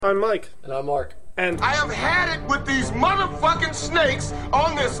I'm Mike. And I'm Mark. And I have had it with these motherfucking snakes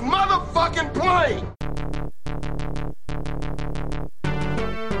on this motherfucking plane.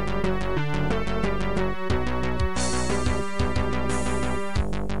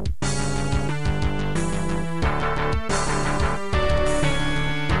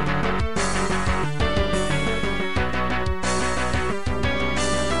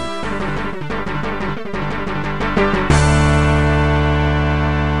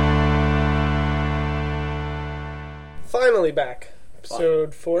 finally back.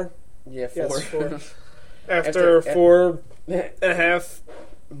 Episode 4? Yeah, 4. Yes, 4. After 4.5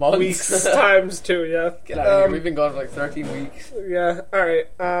 months. weeks times 2, yeah. Get out of here. We've been gone for like 13 weeks. Yeah, alright.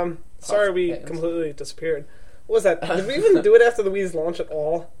 Sorry we completely disappeared. What was that? Did we even do it after the Wii's launch at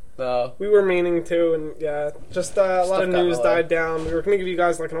all? No. We were meaning to, and yeah, just a lot of news died down. We were going to give you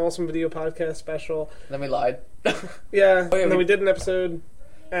guys like an awesome video podcast special. Then we lied. Yeah, and then we did an episode,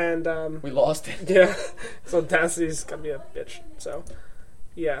 and we lost it. Yeah, so Audacity's gonna be a bitch. So,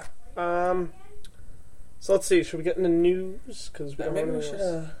 yeah. So let's see. Should we get into news? Because maybe we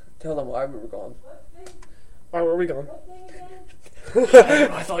should tell them why we were gone. Why were we gone?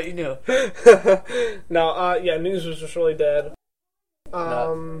 I thought you knew. No, yeah, news was just really dead.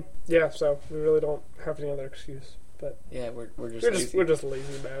 No. Yeah, so we really don't have any other excuse. But yeah, we're just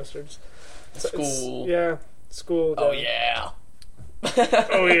lazy bastards. School. Yeah, school. Oh yeah.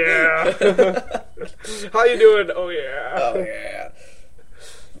 Oh yeah. How you doing? Oh yeah. Oh yeah.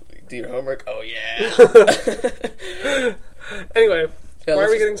 Do your homework. Oh yeah. Anyway, yeah, why are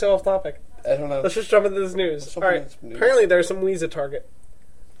we getting so off topic? I don't know. Let's just jump into this news. Alright, apparently there's some Wii's at Target.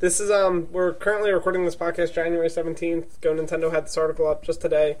 This is, we're currently recording this podcast January 17th. Go Nintendo had this article up just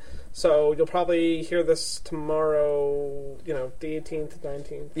today. So you'll probably hear this tomorrow, the 18th,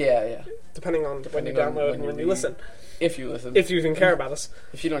 19th. Yeah. Depending on when you download and when you listen. If you listen. If you even care about us.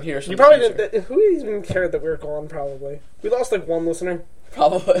 If you don't hear us you probably didn't. Who even cared that we were gone, probably? We lost like one listener.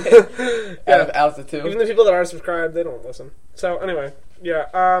 Probably. Yeah. Out of the two. Even the people that are subscribed, they don't listen. So anyway,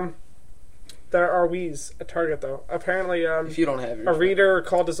 yeah. There are Wii's at Target, though. Apparently, if you don't have yours, a reader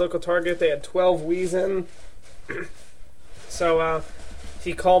called his local Target. They had 12 Wii's in. So,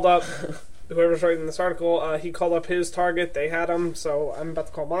 he called up, whoever's writing this article, he called up his Target. They had them, so I'm about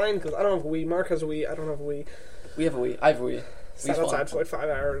to call mine, because I don't have a Wii. Mark has a Wii. I don't have a Wii. We have a Wii. I have a Wii. Sat outside for like 5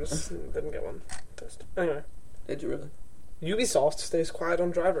 hours. Didn't get one. Anyway. Did you really? Ubisoft stays quiet on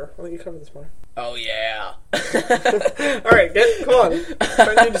driver. Why don't you cover this more? Oh, yeah. Alright, come on.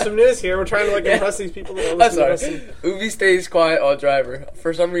 Trying to do some news here. We're trying to impress these people that listen to us. Ubi stays quiet on driver.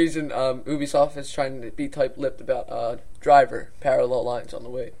 For some reason, Ubisoft is trying to be tight-lipped about driver parallel lines on the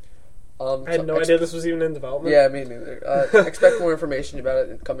way. I had no idea this was even in development. Yeah, me neither. Expect more information about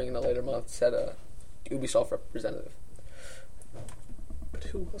it coming in a later month, said a Ubisoft representative. But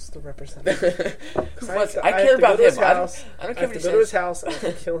who was the representative? I care about him. I don't care what he says. I have to go to his house. I have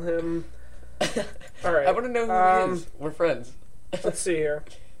to kill him. Alright. I want to know who he is. We're friends. Let's see here.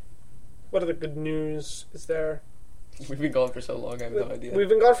 What other good news is there? We've been gone for so long, I have no idea. We've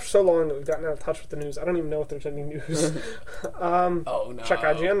been gone for so long that we've gotten out of touch with the news. I don't even know if there's any news. Oh, no. Check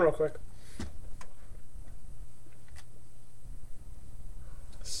IGN real quick.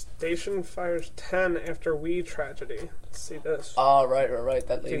 Station fires 10 after Wii tragedy. Let's see this. Oh, right.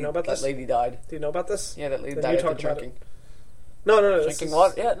 That lady. Do you know about this? That lady died. Do you know about this? Yeah, that lady died after drinking. No. Drinking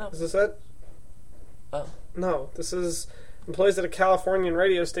what? Yeah, no. Is this it? Oh. No, this is employees at a Californian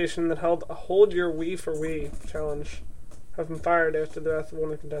radio station that held a Hold Your Wii for Wii challenge have been fired after the death of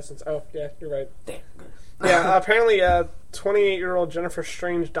one of the contestants. Oh, yeah, you're right. Damn. Yeah, apparently 28-year-old Jennifer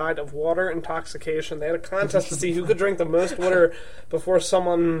Strange died of water intoxication. They had a contest to see who could drink the most water before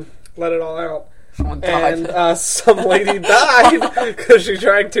someone let it all out. Someone died. And some lady died because she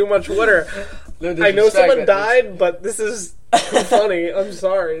drank too much water. No, I know someone died, but this is too funny. I'm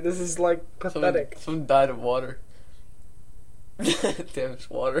sorry. This is, pathetic. Someone died of water. Damn, it's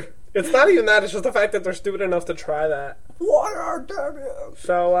water. It's not even that. It's just the fact that they're stupid enough to try that. Water, damn it.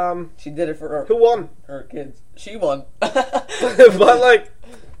 So, she did it for her. Who won? Her kids. She won. But,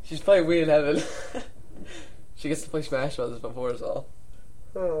 she's playing Wii in heaven. She gets to play Smash Brothers before us all.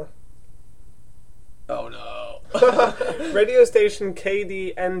 Huh. Oh, no. Radio station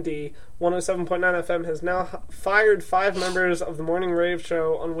KDND 107.9 FM has now fired 5 members of the morning rave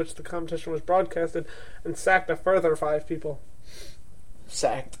show on which the competition was broadcasted and sacked a further 5 people.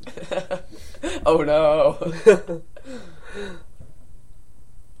 Sacked. Oh, no.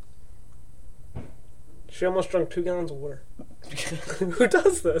 She almost drank 2 gallons of water. Who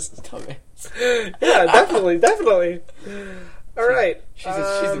does this? Dumbass. Yeah, definitely. All right. She's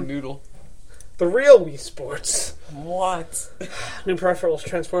a noodle. The real Wii Sports. What? New peripherals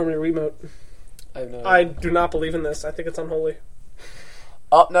transform your Wiimote. I do not believe in this. I think it's unholy.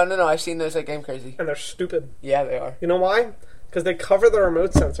 Oh, no. I've seen those at Game Crazy. And they're stupid. Yeah, they are. You know why? Because they cover the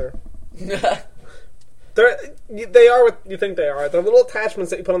remote sensor. They are what you think they are. They're little attachments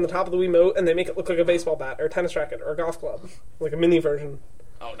that you put on the top of the Wiimote, and they make it look like a baseball bat, or a tennis racket, or a golf club. Like a mini version.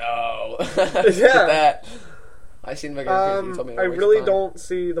 Oh, no. Yeah. That. I seen my Game Crazy. Told me I really don't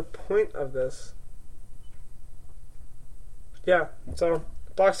see the point of this. Yeah, so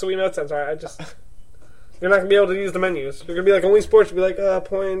blocks the Wiimote sensor. You're not gonna be able to use the menus. You're gonna be like on Wii Sports. You'll be like,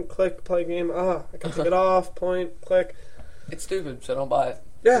 point, click, play game. I can take it off. Point, click. It's stupid, so don't buy it.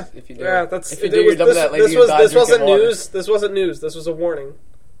 Yeah, if you do, that's. If you do, you're dumb that lady who died this wasn't water. news. This wasn't news. This was a warning.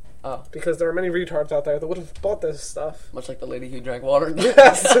 Oh, because there are many retards out there that would have bought this stuff. Much like the lady who drank water.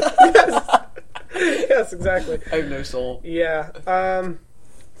 Yes. Yes, exactly. I have no soul. Yeah. Let's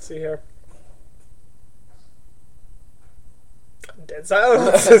see here. Dead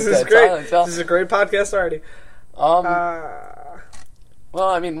silence. This is great. Silence, huh? This is a great podcast already. Well,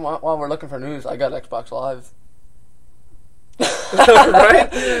 I mean, while we're looking for news, I got Xbox Live.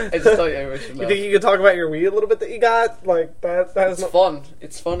 Right? I just thought everybody should know. You think you could talk about your Wii a little bit that you got? Like that is fun.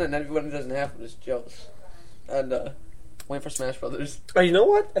 It's fun, and everyone who doesn't have it is jealous. And waiting for Smash Brothers. Oh, you know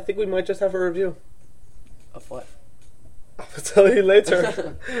what? I think we might just have a review. Of what? I'll tell you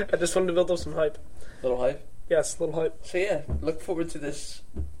later. I just wanted to build up some hype. Little hype? Yes, little hype. So yeah, look forward to this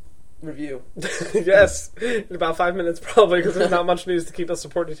review. Yes, in about 5 minutes probably, because there's not much news to keep us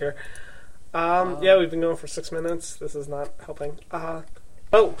supported here. Yeah, we've been going for 6 minutes. This is not helping. Oh,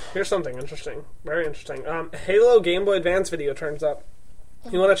 here's something interesting. Very interesting. Halo Game Boy Advance video turns up.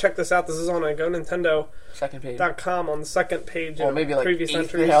 You want to check this out? This is on GoNintendo.com on the second page. Well, maybe like previous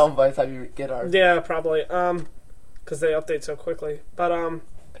entries. By the time you get ours. Yeah, probably. Because they update so quickly. But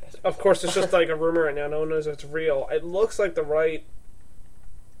of course, it's just like a rumor right now. No one knows if it's real. It looks like the right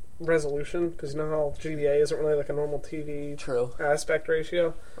resolution, because you know how GBA isn't really like a normal TV aspect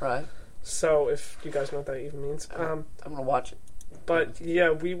ratio. Right. So, if you guys know what that even means. I'm going to watch it. But,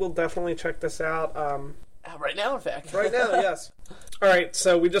 yeah, we will definitely check this out. Right now, in fact. Right now, yes. Alright,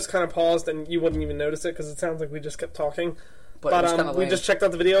 so we just kind of paused, and you wouldn't even notice it, because it sounds like we just kept talking. But it was kind of lame. We just checked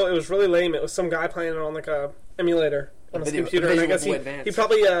out the video. It was really lame. It was some guy playing it on like a emulator on his computer, and I guess he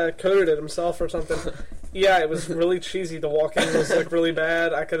probably coded it himself or something. Yeah, it was really cheesy. The walking was like really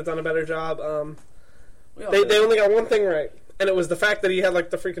bad. I could have done a better job. They only got one thing right, and it was the fact that he had like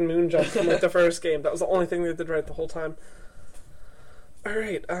the freaking moon jump from like the first game. That was the only thing they did right the whole time. All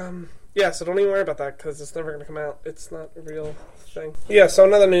right, yeah. So don't even worry about that, because it's never going to come out. It's not a real thing. Yeah. So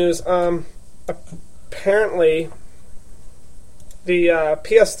another news. Apparently, the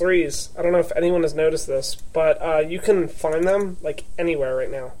PS3s. I don't know if anyone has noticed this, but you can find them like anywhere right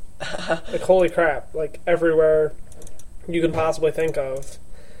now. Like holy crap! Like everywhere you can possibly think of.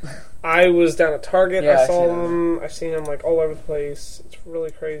 I was down at Target. Yeah, I saw them. I've seen them like all over the place. It's really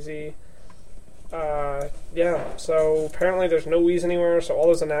crazy. Yeah. So apparently there's no Wii's anywhere. So all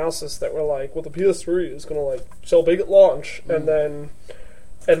those analysis that were like, well, the PS3 is gonna like sell big at launch, and then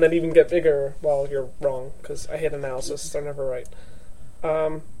even get bigger. Well, you're wrong, because I hate analysis. They're never right.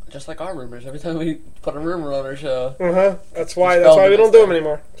 Just like our rumors. Every time we put a rumor on our show. That's why we don't do them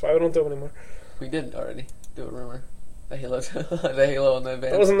anymore. That's why we don't do them anymore. We did already do a rumor. The Halo on the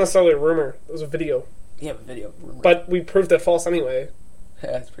Advance. That wasn't necessarily a rumor. It was a video. Yeah, a video rumor. But we proved it false anyway.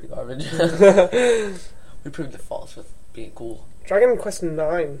 Yeah, it's pretty garbage. We proved it false with being cool. Dragon Quest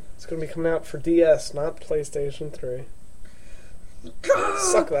IX is going to be coming out for DS, not PlayStation 3.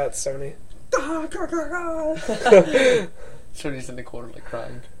 Suck that, Sony. Sony's in the corner like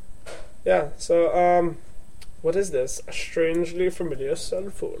crying. Yeah, so, what is this? A strangely familiar cell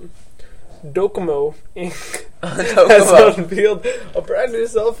phone. Docomo Inc. has unveiled a brand new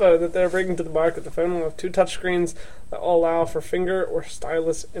cell phone that they're bringing to the market. The phone will have two touchscreens that will allow for finger or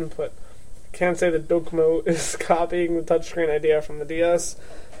stylus input. I can't say that Docomo is copying the touchscreen idea from the DS,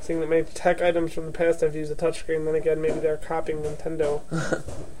 seeing that many tech items from the past have used a touchscreen. Then again, maybe they're copying Nintendo.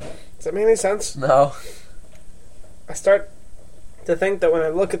 Does that make any sense? No. I start to think that when I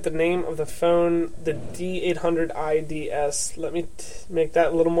look at the name of the phone, the D800iDS, let me make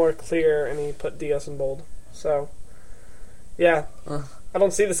that a little more clear, and he put DS in bold. So, yeah. I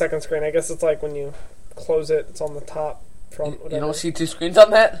don't see the second screen. I guess it's like when you close it, it's on the top, front, whatever. You don't see two screens on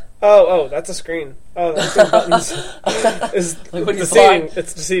that? Oh, that's a screen. Oh, that's two buttons. It's like deceiving.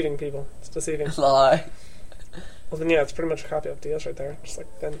 It's deceiving people. It's deceiving. Lie. Well, then, yeah, it's pretty much a copy of DS right there. Just like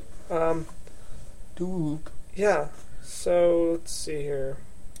then. Duke. Yeah. So, let's see here.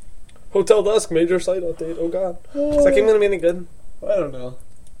 Hotel Dusk, major site update. Oh, God. Is that game going to be any good? I don't know.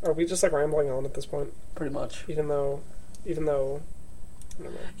 Are we just like rambling on at this point? Pretty much. Even though. Even though.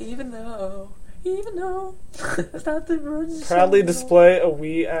 That's not the words. Proudly display a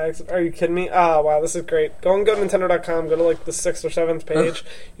Wii X. Are you kidding me? Ah, wow, this is great. Go to Nintendo.com, go to like the 6th or 7th page.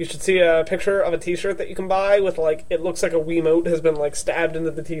 You should see a picture of a t-shirt that you can buy with like, it looks like a Wiimote has been like stabbed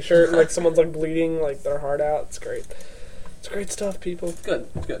into the t-shirt and like someone's like bleeding like their heart out. It's great. It's great stuff, people. It's good.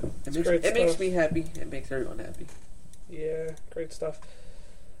 It's good. It makes me happy. It makes everyone happy. Yeah, great stuff.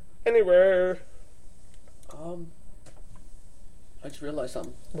 Anywhere. I just realized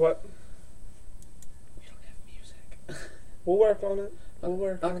something. What? We don't have music. We'll work on it. We'll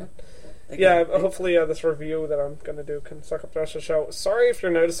work on it. Hopefully this review that I'm going to do can suck up the rest of the show. Sorry if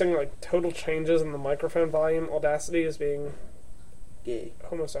you're noticing like total changes in the microphone volume. Audacity is being gay.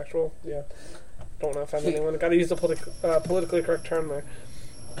 Homosexual. Yeah. Don't want to offend anyone. Got to use the politically correct term there.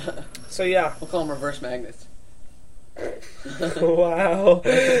 So yeah. We'll call them reverse magnets. Wow.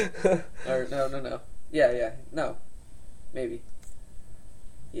 Or no. Yeah. No. Maybe.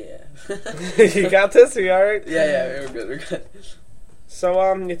 Yeah. You got this? Are you alright? Yeah, we're good.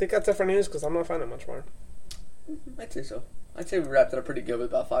 So, you think that's it for news? Because I'm not finding much more. I'd say so. I'd say we wrapped it up pretty good with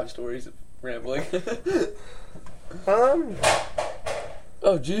about 5 stories of rambling. Oh,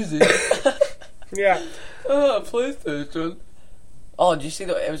 Jesus. Yeah. PlayStation. Oh, did you see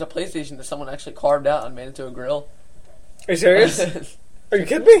it was a PlayStation that someone actually carved out and made into a grill? Are you serious? Are you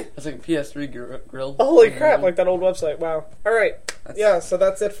kidding me? It's like a PS3 grill. Holy crap, like that old website. Wow. Alright. Yeah, so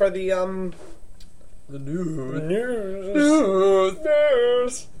that's it for the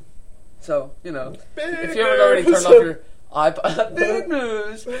news. So, if you haven't already turned off your iPod... Big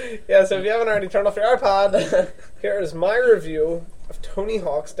news! Yeah, so if you haven't already turned off your iPod, here is my review of Tony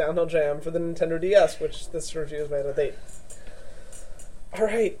Hawk's Downhill Jam for the Nintendo DS, which this review is made of date.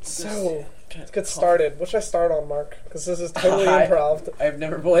 Alright, so... let's get started. What should I start on, Mark? Because this is totally improv. I've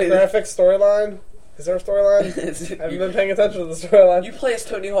never played Graphics, storyline? Is there a storyline? I haven't been paying attention to the storyline. You play as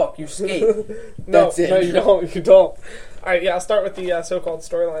Tony Hawk. You skate. No, you don't. You don't. Alright, yeah, I'll start with the so-called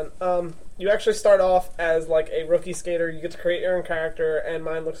storyline. You actually start off as, like, a rookie skater. You get to create your own character, and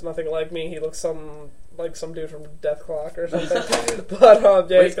mine looks nothing like me. He looks like some dude from Death Clock or something. But,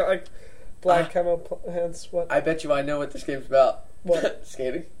 yeah, he's got, like, black camo pants. What? I bet you I know what this game's about. What?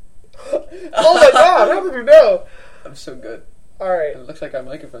 Skating. Oh my god, how did you know? I'm so good. Alright. It looks like our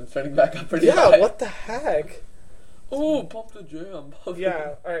microphone's turning back up pretty high. Yeah, what the heck? Oh, pump the jam.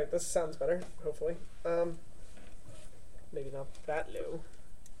 Yeah, alright, this sounds better, hopefully. Maybe not that low.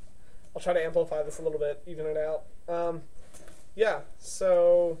 I'll try to amplify this a little bit, even it out. Yeah,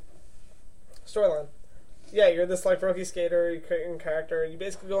 so... storyline. Yeah, you're this, like, rookie skater, you create your own character. You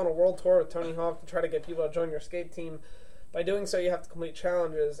basically go on a world tour with Tony Hawk to try to get people to join your skate team. By doing so, you have to complete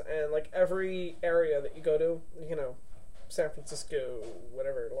challenges, and, like, every area that you go to, San Francisco,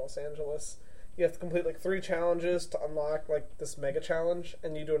 whatever, Los Angeles, you have to complete, like, 3 challenges to unlock, like, this mega challenge,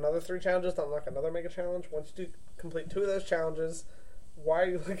 and you do another 3 challenges to unlock another mega challenge. Once you complete 2 of those challenges, why are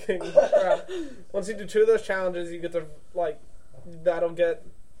you looking around? Once you do 2 of those challenges, you get to, like, that'll get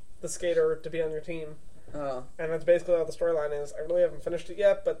the skater to be on your team. Oh. And that's basically how the storyline is. I really haven't finished it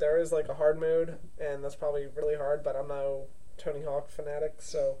yet, but there is, like, a hard mode, and that's probably really hard, but I'm no Tony Hawk fanatic,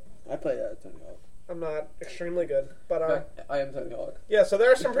 so... I play Tony Hawk. I'm not extremely good, but I am Tony Hawk. Yeah, so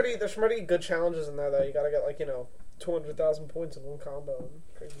there's some pretty good challenges in there though. You gotta get 200,000 points in one combo and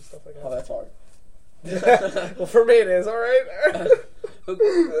crazy stuff like that. Oh, that's hard. Well, for me it is. All right.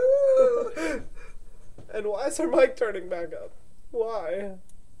 And why is our mic turning back up? Why? I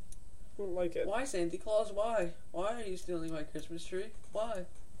don't like it. Why, Santa Claus? Why? Why are you stealing my Christmas tree? Why?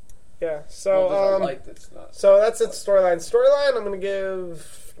 Yeah. So not. So that's its storyline. Storyline, I'm gonna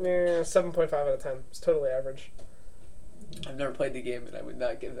give 7.5 out of 10. It's totally average. I've never played the game, and I would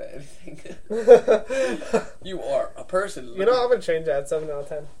not give that anything. You are a person. I'm gonna change that. 7 out of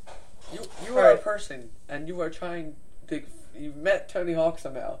 10. You are a person, and you are trying to. You've met Tony Hawk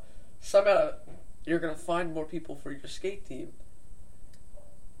somehow. Somehow, you're gonna find more people for your skate team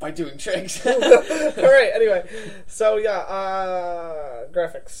by doing tricks. All right. Anyway, so yeah,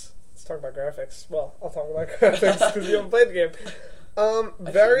 graphics. Let's talk about graphics. Well, I'll talk about graphics because you haven't played the game.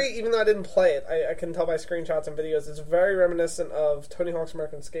 Even though I didn't play it, I can tell by screenshots and videos, it's very reminiscent of Tony Hawk's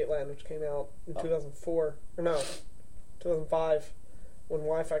American Skateland, which came out in 2005, when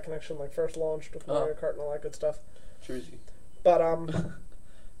Wi-Fi connection first launched with Mario Kart and all that good stuff. Jersey. But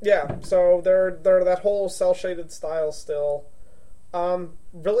yeah, so they're that whole cel-shaded style still.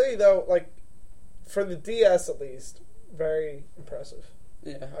 Really though, for the DS at least, very impressive.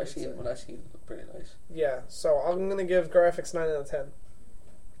 Yeah, I've seen what I've seen. Look pretty nice. Yeah, so I'm gonna give graphics 9 out of 10.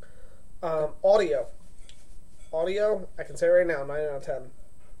 Audio, I can say right now, 9 out of 10.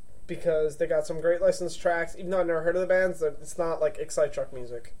 because they got some great licensed tracks. Even though I've never heard of the bands, it's not like Excite Truck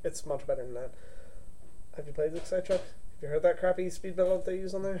music. It's much better than that. Have you played Excite Truck? Have you heard that crappy speed metal that they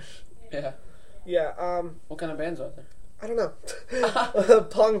use on there? Yeah. Yeah. What kind of bands are there? I don't know.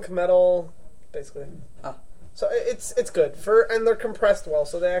 Punk, metal, basically. Ah. So it's good and they're compressed well,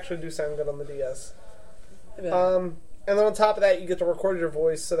 so they actually do sound good on the DS. Yeah. And then on top of that, you get to record your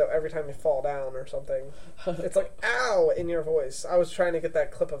voice so that every time you fall down or something, it's like, ow, in your voice. I was trying to get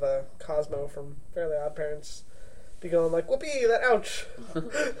that clip of a Cosmo from Fairly Odd Parents be going like, whoopee, that ouch.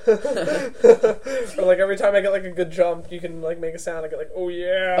 Or like every time I get like a good jump, you can like make a sound, I get like, oh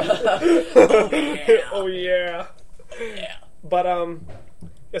yeah. Oh yeah. Oh yeah. Yeah. But,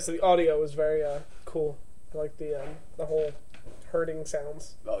 yeah, so the audio was very cool. I like the whole hurting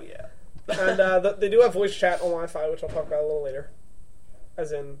sounds. Oh yeah. And they do have voice chat on Wi-Fi, which I'll talk about a little later.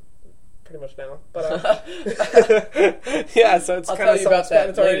 As in, pretty much now. But yeah, so it's kind of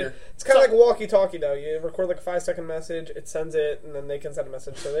self-explanatory. It's kind of like walkie-talkie, though. You record like a 5-second message, it sends it, and then they can send a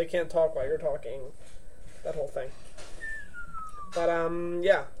message. So they can't talk while you're talking. That whole thing. But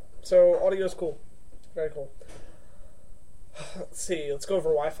yeah. So audio is cool. Very cool. Let's see. Let's go over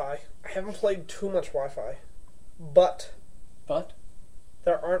Wi-Fi. I haven't played too much Wi-Fi, but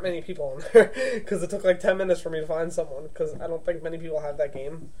there aren't many people on there because it took like 10 minutes for me to find someone because I don't think many people have that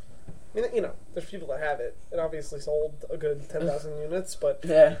game. I mean, you know, there's people that have it. It obviously sold a good 10,000 units, but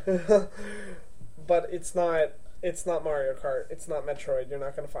yeah. but it's not Mario Kart. It's not Metroid. You're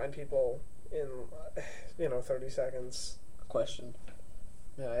not going to find people in 30 seconds. Question.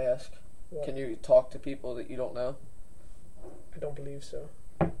 May I ask? What? Can you talk to people that you don't know? I don't believe so.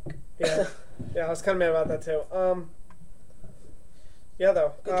 Yeah, I was kind of mad about that too. Yeah,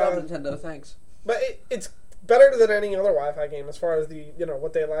 though. Good job, Nintendo. Thanks. But it's better than any other Wi-Fi game as far as the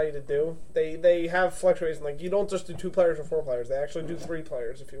what they allow you to do. They have fluctuation. Like you don't just do 2 players or 4 players. They actually do 3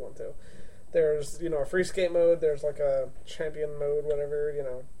 players if you want to. There's a free skate mode. There's like a champion mode, whatever.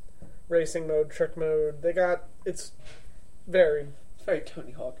 Racing mode, trick mode. It's varied. It's very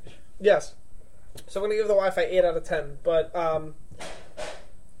Tony Hawkish. Yes. So I'm gonna give the Wi-Fi 8 out of 10. But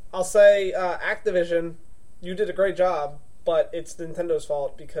I'll say Activision, you did a great job. But it's Nintendo's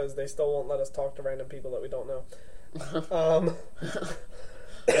fault because they still won't let us talk to random people that we don't know.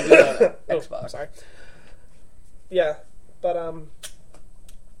 Xbox. Sorry. Yeah, but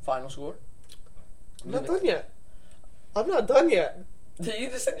Final score? I'm not done yet.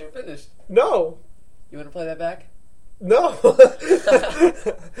 You just said you were finished. No. You want to play that back? No.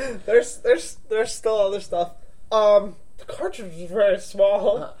 There's still other stuff. The cartridge is very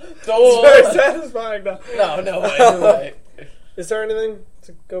small. It's very satisfying though. No way. Is there anything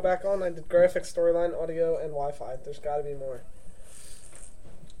to go back on? I did graphics, storyline, audio, and Wi-Fi. There's got to be more.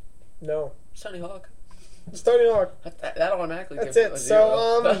 No. Tony Hawk. It's Tony Hawk. That automatically That's gives it. a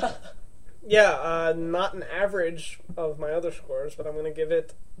So, 0. yeah, not an average of my other scores, but I'm going to give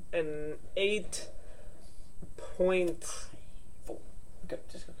it an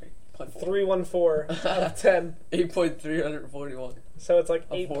 8.314 out of 10. 8.341. So it's like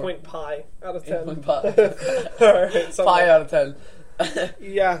 8.pi out of 10. 8.pi. Alright, Pi out of 10.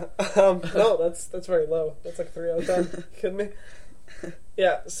 Yeah. No, that's very low. That's like 3 out of 10. You kidding me?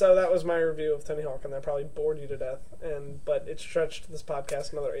 Yeah, so that was my review of Tony Hawk, and that probably bored you to death. But it stretched this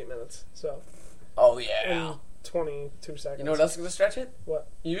podcast another 8 minutes. So. Oh, yeah. And 22 seconds. You know what else is going to stretch it? What?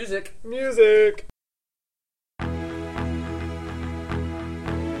 Music.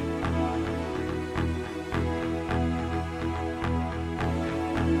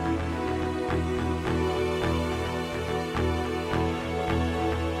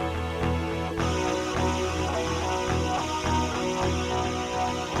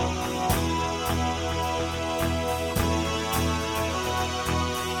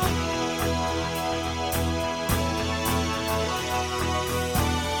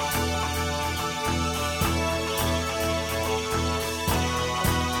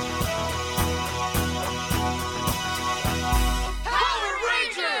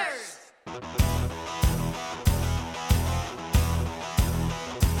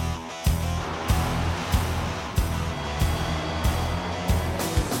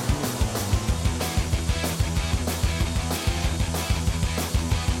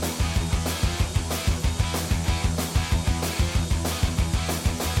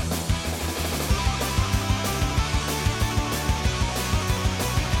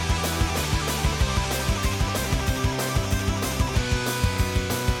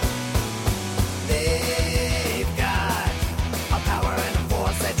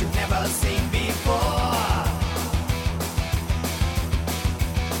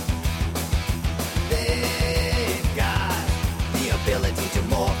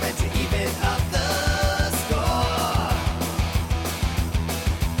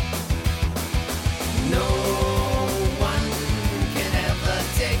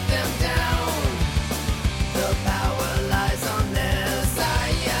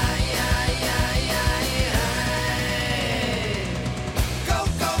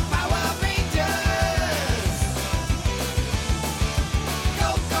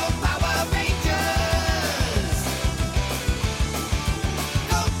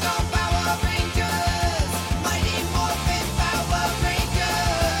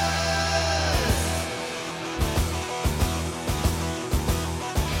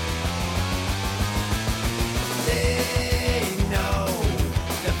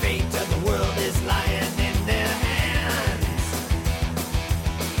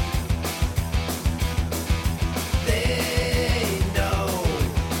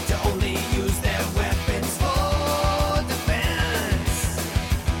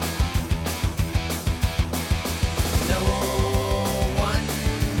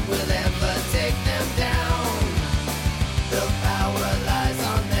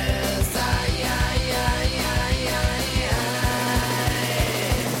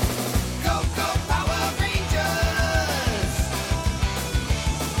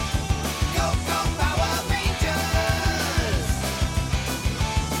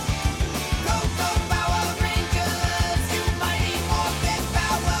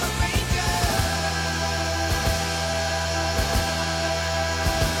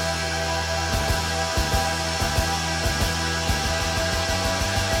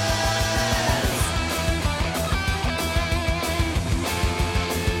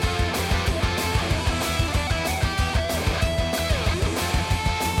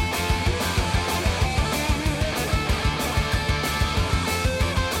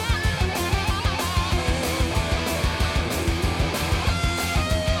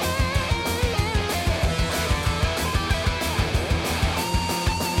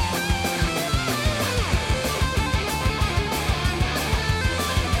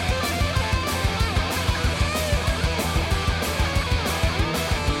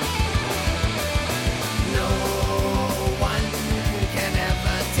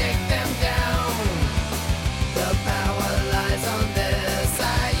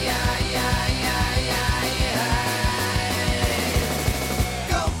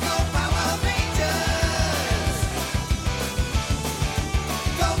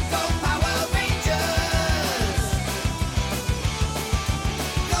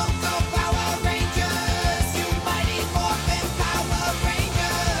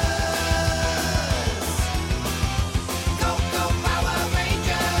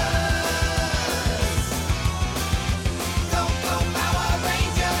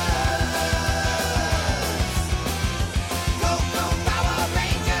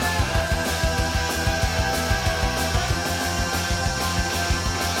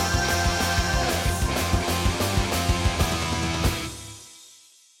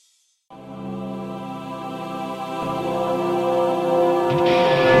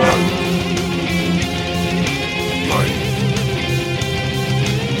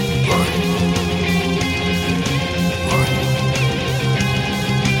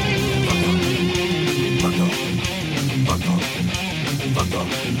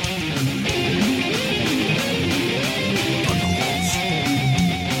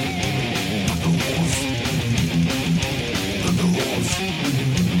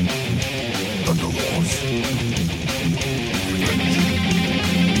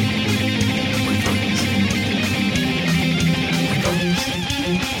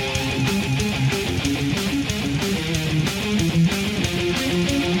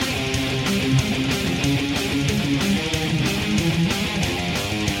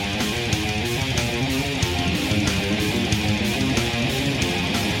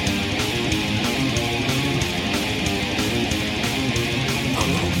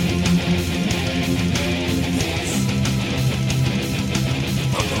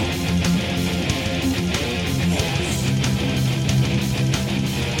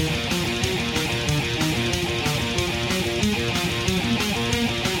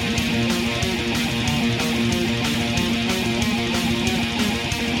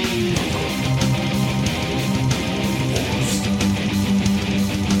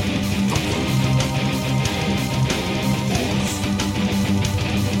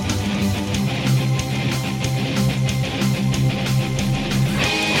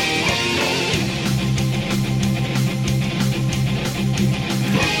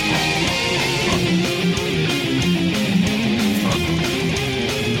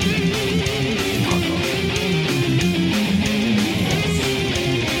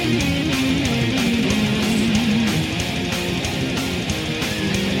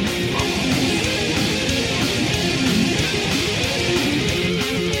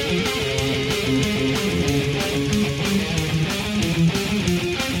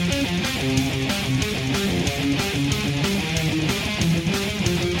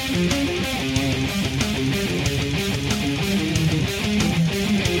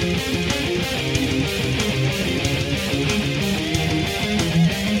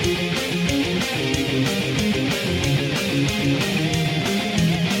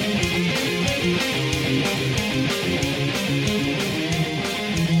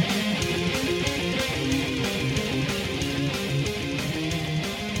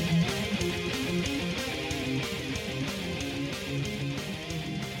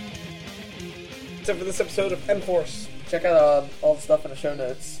 That's it for this episode of Enforce. Check out all the stuff in the show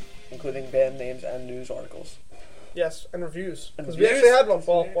notes, including band names and news articles. Yes, and reviews. Because we actually had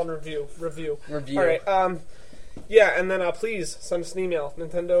one review. All right. Yeah, and then please send us an email,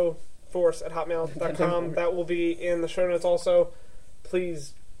 nintendoforce@hotmail.com. That will be in the show notes also.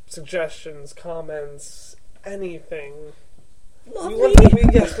 Please, suggestions, comments, anything. We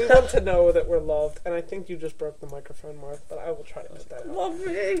want to know that we're loved, and I think you just broke the microphone, Mark, but I will try to put that out. Love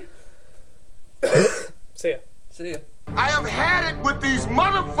me. See ya. I have had it with these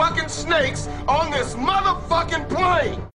motherfucking snakes on this motherfucking plane.